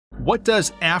What does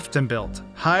Aftonbuilt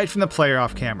hide from the player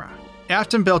off camera?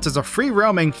 Aftonbuilt is a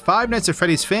free-roaming Five Nights at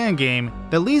Freddy's fan game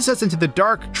that leads us into the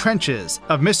dark trenches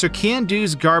of Mr.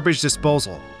 Can-Do's garbage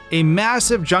disposal, a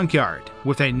massive junkyard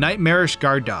with a nightmarish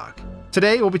guard dog.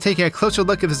 Today, we'll be taking a closer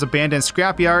look at this abandoned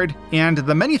scrapyard and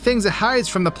the many things it hides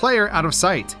from the player out of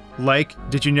sight. Like,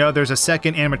 did you know there's a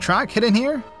second animatronic hidden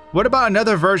here? What about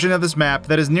another version of this map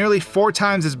that is nearly 4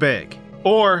 times as big?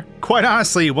 Or, quite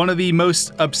honestly, one of the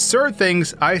most absurd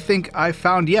things I think I've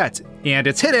found yet, and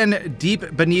it's hidden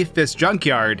deep beneath this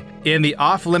junkyard in the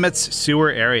off-limits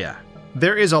sewer area.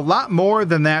 There is a lot more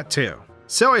than that too.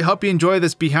 So I hope you enjoy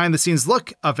this behind-the-scenes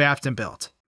look of Aftonbuilt.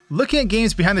 Looking at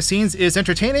games behind the scenes is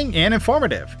entertaining and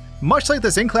informative, much like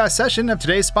this in-class session of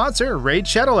today's sponsor, Raid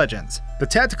Shadow Legends, the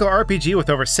tactical RPG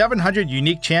with over 700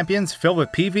 unique champions filled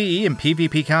with PvE and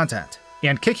PvP content.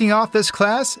 And kicking off this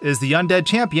class is the undead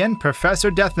champion,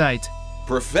 Professor Death Knight.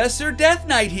 Professor Death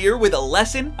Knight here with a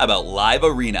lesson about Live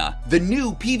Arena, the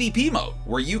new PvP mode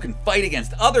where you can fight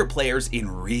against other players in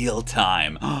real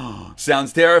time.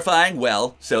 Sounds terrifying?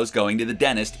 Well, so's going to the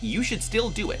dentist. You should still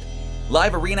do it.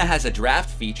 Live Arena has a draft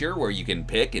feature where you can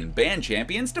pick and ban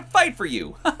champions to fight for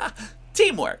you.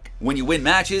 Teamwork! When you win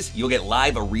matches, you'll get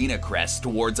Live Arena crests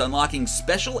towards unlocking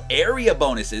special area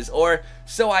bonuses, or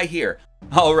so I hear.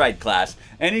 Alright class,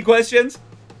 any questions?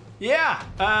 Yeah,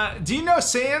 do you know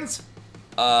Sans?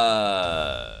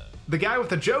 The guy with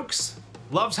the jokes?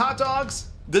 Loves hot dogs?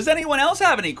 Does anyone else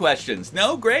have any questions?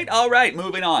 No? Great, alright,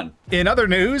 moving on. In other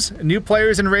news, new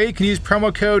players in Raid can use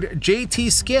promo code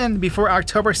JTSkin before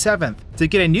October 7th to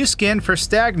get a new skin for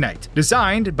Stag Knight,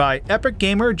 designed by epic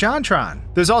gamer Jontron.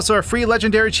 There's also a free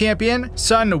legendary champion,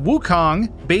 Sun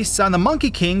Wukong, based on the Monkey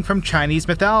King from Chinese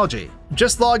mythology.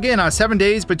 Just log in on 7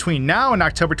 days between now and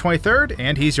October 23rd,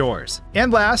 and he's yours.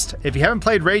 And last, if you haven't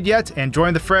played Raid yet and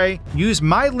joined the fray, use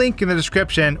my link in the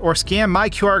description or scan my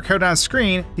QR code on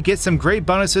screen to get some great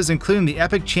bonuses, including the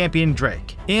epic champion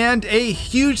Drake. And a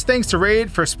huge thanks to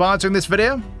Raid for sponsoring this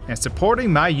video and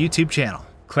supporting my YouTube channel.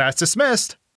 Class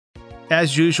dismissed.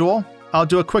 As usual, I'll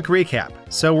do a quick recap,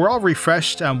 so we're all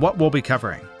refreshed on what we'll be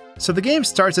covering. So the game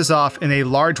starts us off in a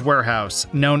large warehouse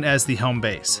known as the home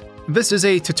base. This is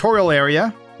a tutorial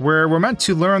area where we're meant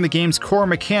to learn the game's core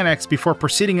mechanics before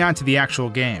proceeding on to the actual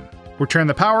game. We turn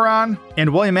the power on,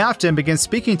 and William Afton begins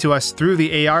speaking to us through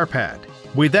the AR pad.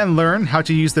 We then learn how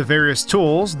to use the various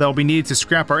tools that will be needed to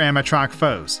scrap our animatronic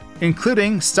foes,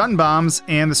 including stun bombs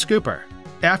and the scooper.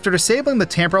 After disabling the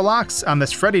tamper locks on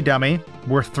this Freddy dummy,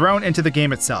 we're thrown into the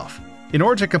game itself. In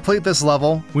order to complete this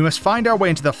level, we must find our way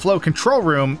into the flow control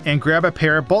room and grab a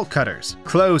pair of bolt cutters,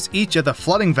 close each of the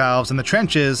flooding valves in the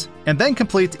trenches, and then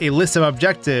complete a list of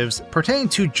objectives pertaining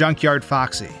to Junkyard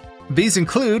Foxy. These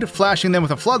include flashing them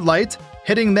with a floodlight,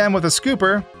 hitting them with a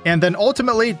scooper, and then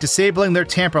ultimately disabling their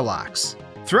tamper locks.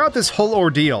 Throughout this whole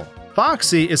ordeal,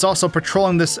 Foxy is also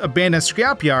patrolling this abandoned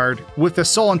scrapyard with the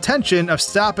sole intention of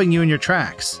stopping you in your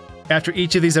tracks. After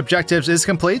each of these objectives is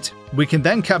complete, we can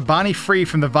then cut Bonnie free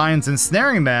from the vines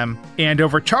ensnaring them and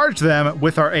overcharge them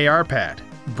with our AR pad,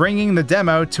 bringing the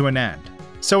demo to an end.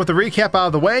 So with the recap out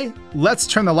of the way, let's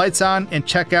turn the lights on and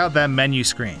check out that menu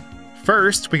screen.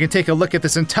 First, we can take a look at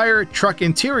this entire truck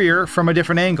interior from a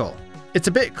different angle. It's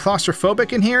a bit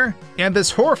claustrophobic in here, and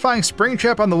this horrifying spring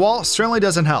trap on the wall certainly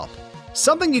doesn't help.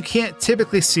 Something you can't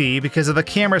typically see because of the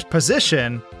camera's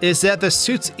position is that the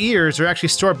suit's ears are actually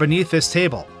stored beneath this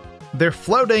table. They're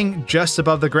floating just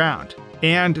above the ground,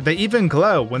 and they even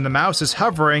glow when the mouse is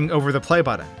hovering over the play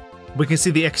button. We can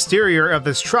see the exterior of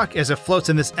this truck as it floats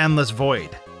in this endless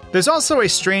void. There's also a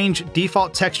strange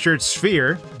default textured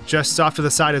sphere just off to the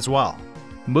side as well.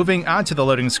 Moving onto the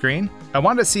loading screen, I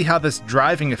wanted to see how this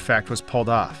driving effect was pulled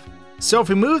off. So if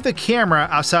we move the camera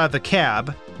outside of the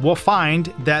cab, we'll find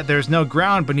that there's no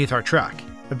ground beneath our truck.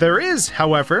 There is,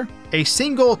 however, a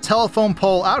single telephone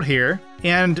pole out here,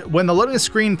 and when the loading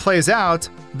screen plays out,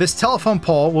 this telephone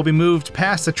pole will be moved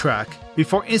past the truck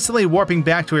before instantly warping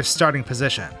back to its starting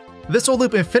position. This will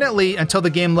loop infinitely until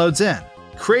the game loads in,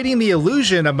 creating the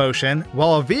illusion of motion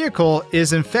while a vehicle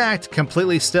is in fact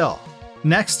completely still.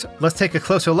 Next, let's take a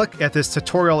closer look at this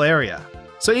tutorial area.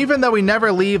 So even though we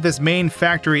never leave this main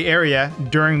factory area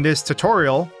during this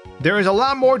tutorial, there is a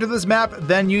lot more to this map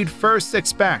than you'd first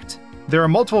expect. There are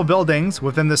multiple buildings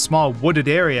within this small wooded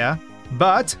area,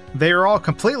 but they are all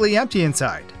completely empty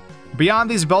inside.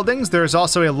 Beyond these buildings, there is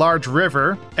also a large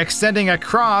river extending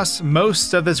across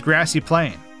most of this grassy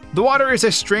plain. The water is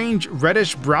a strange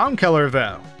reddish-brown color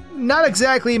though. Not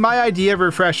exactly my idea of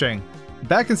refreshing.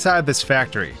 Back inside this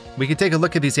factory, we can take a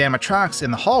look at these animatronics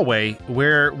in the hallway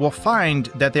where we'll find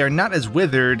that they are not as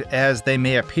withered as they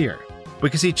may appear. We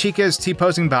can see Chica's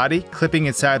T-posing body clipping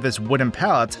inside this wooden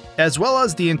pallet, as well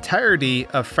as the entirety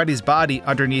of Freddy's body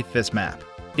underneath this map.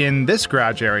 In this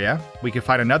garage area, we can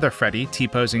find another Freddy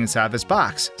T-posing inside this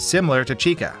box, similar to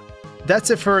Chica.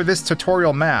 That's it for this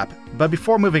tutorial map, but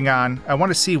before moving on, I want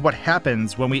to see what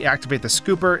happens when we activate the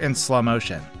scooper in slow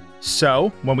motion.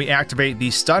 So, when we activate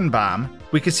the stun bomb,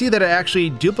 we can see that it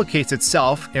actually duplicates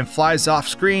itself and flies off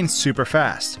screen super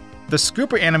fast. The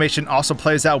scooper animation also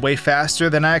plays out way faster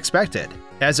than I expected,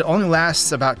 as it only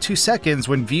lasts about 2 seconds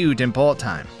when viewed in bullet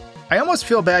time. I almost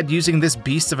feel bad using this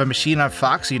beast of a machine on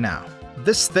Foxy now.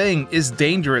 This thing is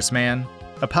dangerous, man.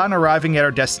 Upon arriving at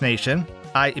our destination,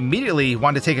 I immediately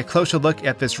want to take a closer look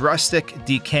at this rustic,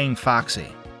 decaying Foxy.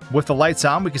 With the lights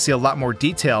on, we can see a lot more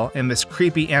detail in this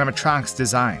creepy animatronics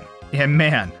design. And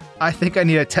man, I think I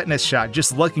need a tetanus shot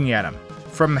just looking at him.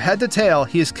 From head to tail,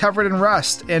 he is covered in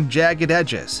rust and jagged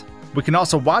edges. We can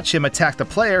also watch him attack the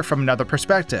player from another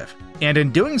perspective. And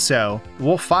in doing so,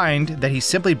 we'll find that he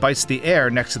simply bites the air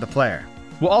next to the player.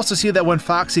 We'll also see that when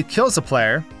Foxy kills the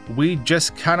player, we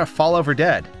just kind of fall over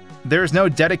dead. There is no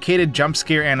dedicated jump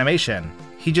scare animation.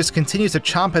 He just continues to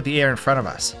chomp at the air in front of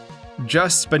us.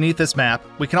 Just beneath this map,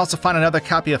 we can also find another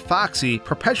copy of Foxy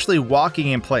perpetually walking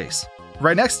in place.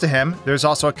 Right next to him, there's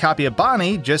also a copy of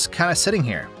Bonnie just kind of sitting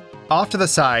here. Off to the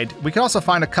side, we can also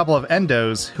find a couple of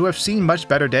endos who have seen much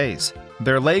better days.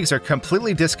 Their legs are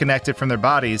completely disconnected from their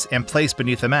bodies and placed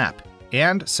beneath the map,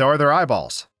 and so are their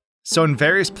eyeballs. So in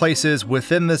various places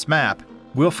within this map,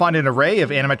 we'll find an array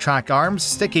of animatronic arms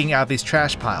sticking out of these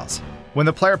trash piles. When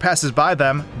the player passes by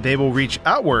them, they will reach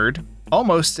outward,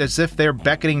 almost as if they're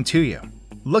beckoning to you.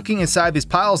 Looking inside these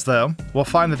piles though, we'll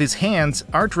find that these hands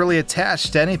aren't really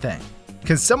attached to anything.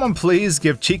 Can someone please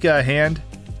give Chica a hand?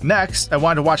 Next, I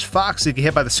wanted to watch Foxy get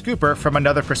hit by the scooper from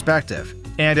another perspective.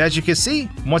 And as you can see,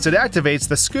 once it activates,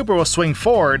 the scooper will swing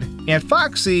forward, and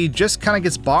Foxy just kind of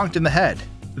gets bonked in the head.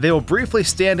 They will briefly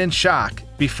stand in shock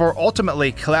before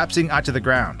ultimately collapsing onto the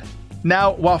ground.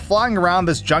 Now, while flying around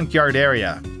this junkyard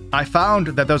area, I found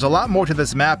that there's a lot more to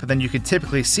this map than you could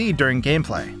typically see during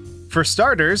gameplay. For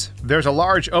starters, there's a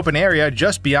large open area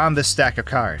just beyond this stack of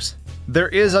cars. There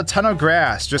is a ton of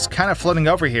grass just kind of floating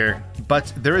over here,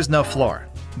 but there is no floor.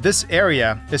 This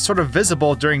area is sort of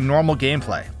visible during normal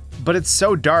gameplay, but it's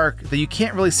so dark that you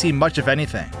can't really see much of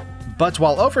anything. But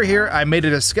while over here, I made a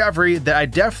discovery that I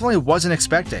definitely wasn't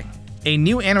expecting. A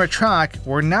new animatronic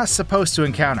we're not supposed to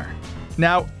encounter.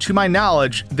 Now, to my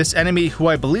knowledge, this enemy, who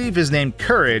I believe is named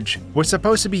Courage, was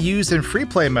supposed to be used in free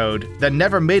play mode that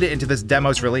never made it into this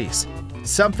demo's release.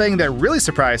 Something that really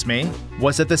surprised me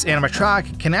was that this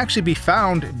animatronic can actually be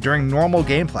found during normal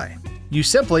gameplay. You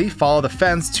simply follow the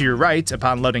fence to your right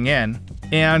upon loading in,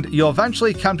 and you'll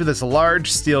eventually come to this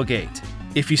large steel gate.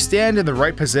 If you stand in the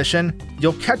right position,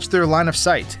 you'll catch their line of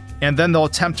sight, and then they'll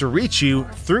attempt to reach you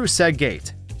through said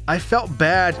gate. I felt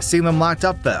bad seeing them locked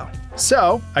up though,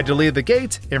 so I deleted the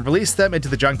gate and released them into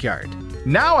the junkyard.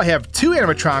 Now I have 2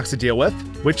 animatronics to deal with,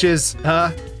 which is,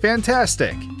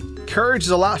 fantastic. Courage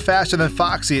is a lot faster than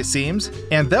Foxy, it seems,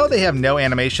 and though they have no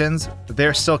animations,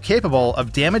 they're still capable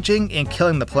of damaging and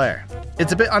killing the player.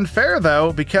 It's a bit unfair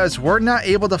though, because we're not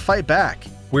able to fight back.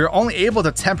 We're only able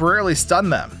to temporarily stun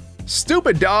them.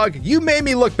 Stupid dog, you made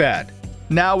me look bad.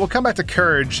 Now we'll come back to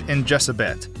Courage in just a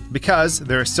bit, because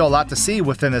there is still a lot to see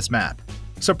within this map.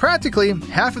 So practically,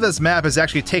 half of this map is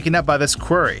actually taken up by this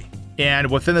quarry,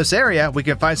 and within this area we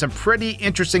can find some pretty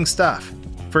interesting stuff.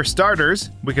 For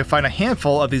starters, we can find a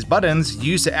handful of these buttons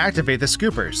used to activate the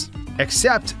scoopers,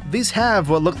 except these have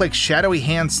what look like shadowy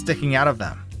hands sticking out of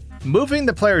them. Moving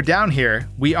the player down here,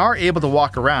 we are able to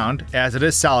walk around, as it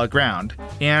is solid ground,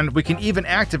 and we can even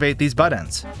activate these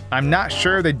buttons. I'm not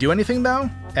sure they do anything though,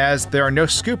 as there are no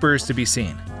scoopers to be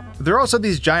seen. There are also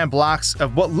these giant blocks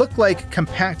of what look like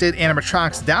compacted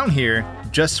animatronics down here,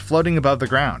 just floating above the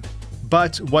ground.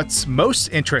 But what's most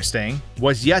interesting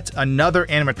was yet another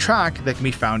animatronic that can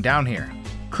be found down here.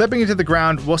 Clipping into the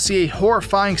ground, we'll see a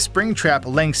horrifying spring trap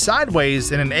laying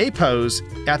sideways in an A pose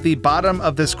at the bottom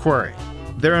of this quarry.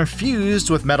 They're infused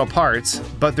with metal parts,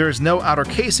 but there is no outer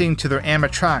casing to their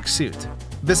animatronic suit.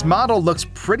 This model looks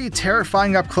pretty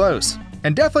terrifying up close,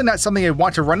 and definitely not something I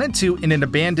want to run into in an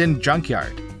abandoned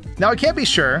junkyard. Now I can't be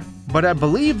sure, but I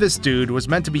believe this dude was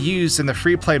meant to be used in the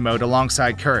free play mode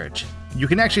alongside Courage. You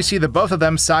can actually see the both of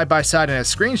them side by side in a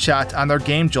screenshot on their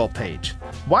Game Jolt page.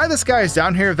 Why this guy is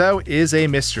down here though is a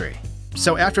mystery.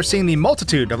 So after seeing the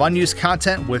multitude of unused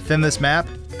content within this map,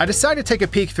 I decided to take a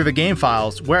peek through the game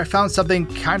files where I found something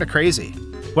kinda crazy.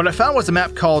 What I found was a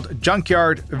map called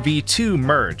Junkyard V2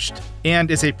 Merged, and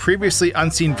is a previously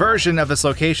unseen version of this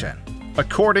location.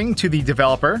 According to the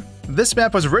developer, This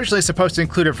map was originally supposed to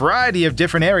include a variety of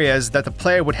different areas that the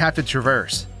player would have to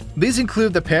traverse. These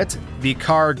include the pit, the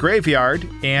car graveyard,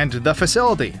 and the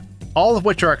facility, all of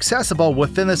which are accessible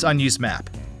within this unused map.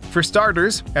 For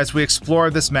starters, as we explore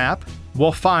this map,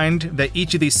 we'll find that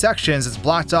each of these sections is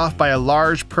blocked off by a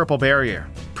large purple barrier,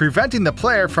 preventing the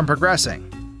player from progressing.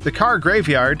 The car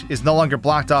graveyard is no longer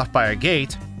blocked off by a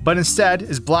gate, but instead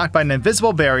is blocked by an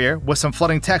invisible barrier with some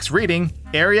floating text reading,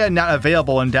 "Area not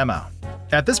available in demo."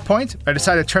 At this point, I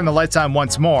decided to turn the lights on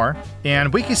once more,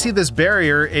 and we can see this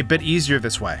barrier a bit easier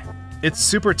this way. It's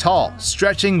super tall,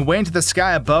 stretching way into the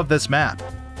sky above this map.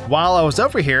 While I was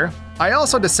over here, I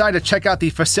also decided to check out the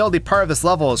facility part of this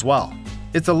level as well.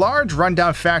 It's a large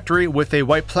rundown factory with a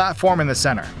white platform in the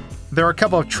center. There are a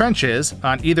couple of trenches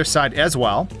on either side as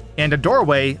well, and a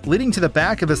doorway leading to the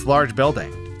back of this large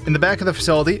building. In the back of the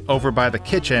facility, over by the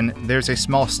kitchen, there's a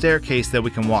small staircase that we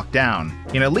can walk down,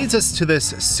 and it leads us to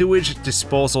this sewage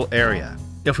disposal area.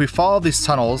 If we follow these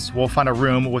tunnels, we'll find a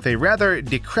room with a rather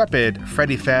decrepit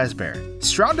Freddy Fazbear,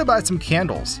 surrounded by some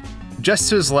candles. Just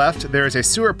to his left, there is a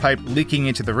sewer pipe leaking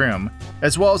into the room,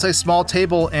 as well as a small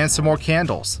table and some more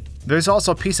candles. There's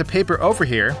also a piece of paper over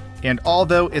here, and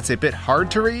although it's a bit hard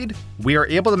to read, we are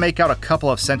able to make out a couple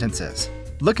of sentences.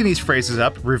 Looking these phrases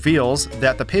up reveals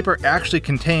that the paper actually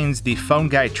contains the phone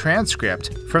guide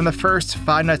transcript from the first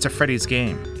Five Nights at Freddy's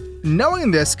game.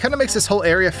 Knowing this kind of makes this whole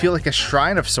area feel like a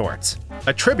shrine of sorts,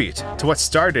 a tribute to what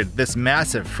started this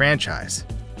massive franchise.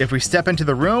 If we step into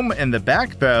the room in the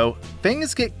back though,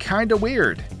 things get kinda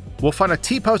weird. We'll find a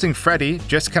T-posing Freddy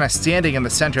just kinda standing in the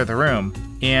center of the room,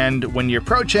 and when you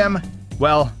approach him,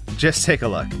 well, just take a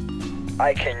look.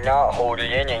 I cannot hold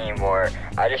it in anymore.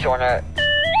 I just wanna...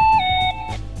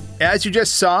 As you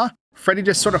just saw, Freddy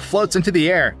just sort of floats into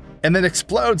the air and then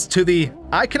explodes to the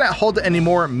 "I cannot hold it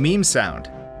anymore" meme sound.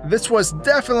 This was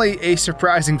definitely a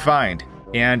surprising find,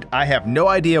 and I have no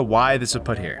idea why this was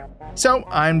put here. So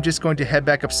I'm just going to head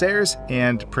back upstairs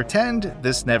and pretend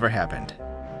this never happened.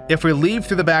 If we leave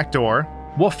through the back door,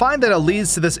 we'll find that it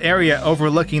leads to this area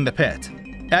overlooking the pit.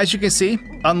 As you can see,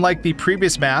 unlike the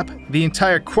previous map, the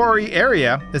entire quarry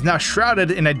area is now shrouded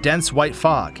in a dense white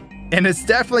fog. And it's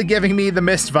definitely giving me the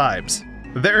mist vibes.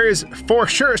 There is for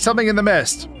sure something in the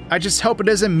mist. I just hope it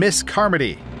isn't Miss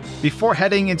Carmody. Before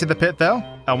heading into the pit though,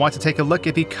 I want to take a look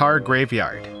at the car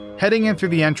graveyard. Heading in through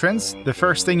the entrance, the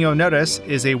first thing you'll notice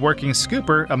is a working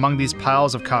scooper among these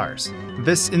piles of cars.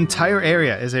 This entire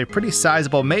area is a pretty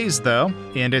sizable maze though,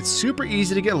 and it's super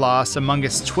easy to get lost among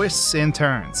its twists and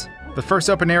turns. The first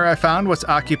open area I found was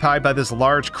occupied by this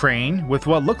large crane with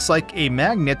what looks like a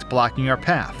magnet blocking our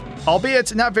path.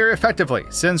 Albeit not very effectively,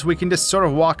 since we can just sort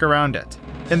of walk around it.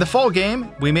 In the full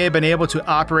game, we may have been able to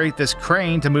operate this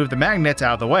crane to move the magnet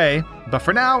out of the way, but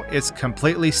for now, it's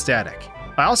completely static.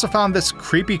 I also found this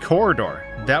creepy corridor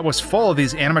that was full of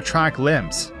these animatronic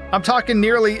limbs. I'm talking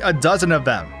nearly a dozen of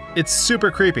them. It's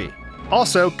super creepy.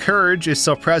 Also, Courage is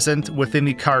still present within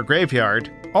the car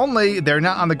graveyard, only they're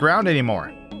not on the ground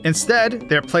anymore. Instead,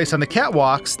 they're placed on the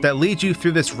catwalks that lead you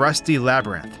through this rusty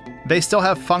labyrinth. They still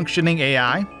have functioning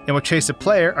AI and will chase a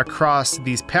player across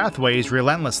these pathways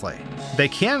relentlessly. They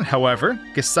can, however,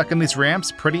 get stuck in these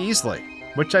ramps pretty easily,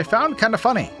 which I found kind of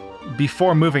funny.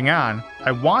 Before moving on,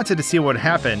 I wanted to see what would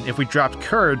happen if we dropped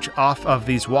Courage off of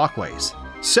these walkways.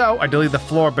 So I deleted the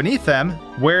floor beneath them,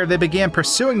 where they began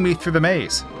pursuing me through the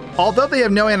maze. Although they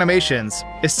have no animations,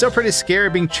 it's still pretty scary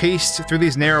being chased through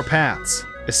these narrow paths,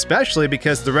 especially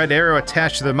because the red arrow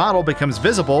attached to the model becomes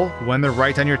visible when they're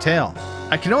right on your tail.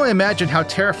 I can only imagine how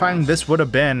terrifying this would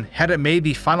have been had it made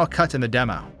the final cut in the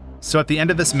demo. So at the end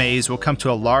of this maze, we'll come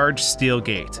to a large steel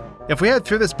gate. If we head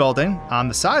through this building, on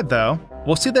the side though,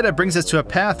 we'll see that it brings us to a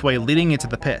pathway leading into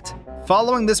the pit.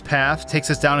 Following this path takes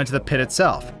us down into the pit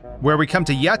itself, where we come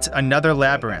to yet another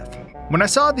labyrinth. When I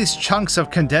saw these chunks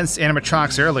of condensed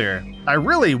animatronics earlier, I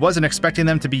really wasn't expecting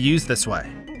them to be used this way.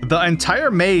 The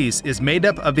entire maze is made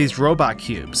up of these robot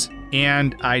cubes,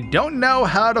 and I don't know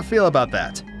how to feel about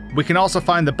that. We can also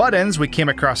find the buttons we came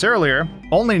across earlier,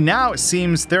 only now it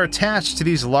seems they're attached to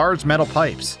these large metal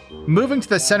pipes. Moving to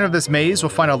the center of this maze, we'll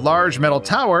find a large metal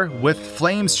tower with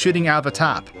flames shooting out of the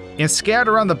top. And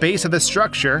scattered around the base of this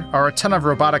structure are a ton of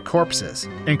robotic corpses,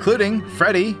 including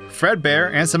Freddy,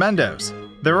 Fredbear, and some endos.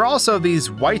 There are also these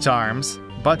white arms,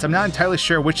 but I'm not entirely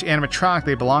sure which animatronic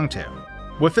they belong to.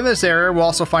 Within this area, we'll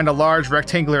also find a large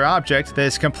rectangular object that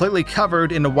is completely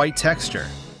covered in a white texture.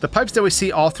 The pipes that we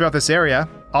see all throughout this area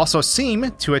also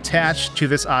seem to attach to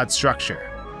this odd structure.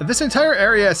 This entire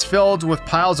area is filled with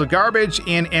piles of garbage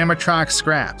and animatronic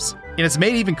scraps, and it's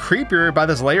made even creepier by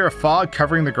this layer of fog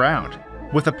covering the ground.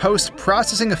 With the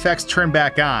post-processing effects turned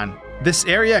back on, This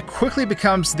area quickly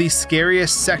becomes the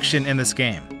scariest section in this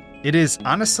game. It is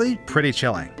honestly pretty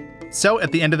chilling. So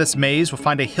at the end of this maze, we'll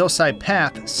find a hillside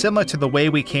path similar to the way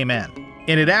we came in.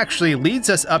 And it actually leads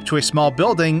us up to a small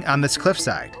building on this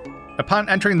cliffside. Upon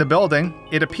entering the building,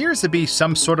 it appears to be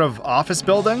some sort of office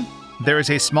building. There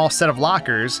is a small set of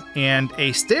lockers and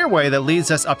a stairway that leads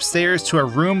us upstairs to a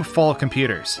room full of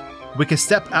computers. We can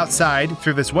step outside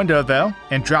through this window though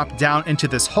and drop down into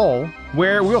this hole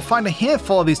where we'll find a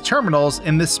handful of these terminals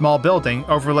in this small building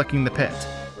overlooking the pit.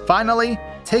 Finally,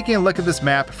 taking a look at this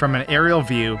map from an aerial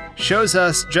view shows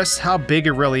us just how big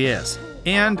it really is,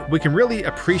 and we can really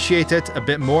appreciate it a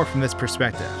bit more from this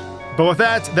perspective. But with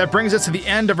that brings us to the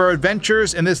end of our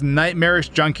adventures in this nightmarish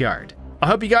junkyard. I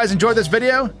hope you guys enjoyed this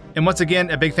video, and once again,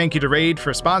 a big thank you to Raid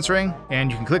for sponsoring,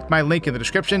 and you can click my link in the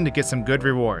description to get some good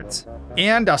rewards.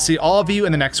 And I'll see all of you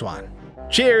in the next one.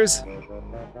 Cheers!